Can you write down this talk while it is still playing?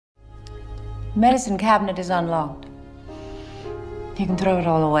Medicine cabinet is unlocked. You can throw it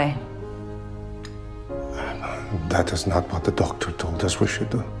all away. That is not what the doctor told us we should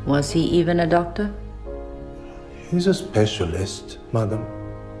do. Was he even a doctor? He's a specialist, madam.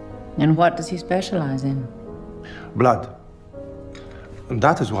 And what does he specialize in? Blood. And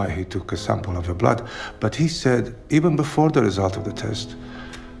that is why he took a sample of your blood. But he said, even before the result of the test,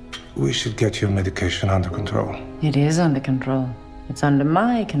 we should get your medication under control. It is under control. It's under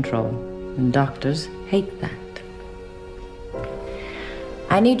my control. And doctors hate that.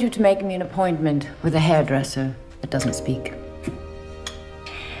 I need you to make me an appointment with a hairdresser that doesn't speak.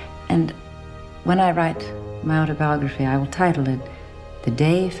 And when I write my autobiography, I will title it The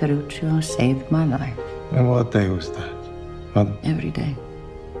Day Ferruccio Saved My Life. And what day was that? Madam? Every day.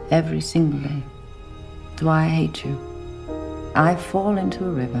 Every single day. That's why I hate you. I fall into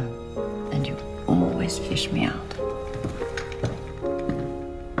a river, and you always fish me out.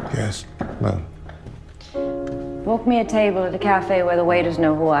 Yes, madam. Book me a table at a cafe where the waiters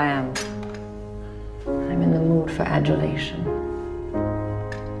know who I am. I'm in the mood for adulation.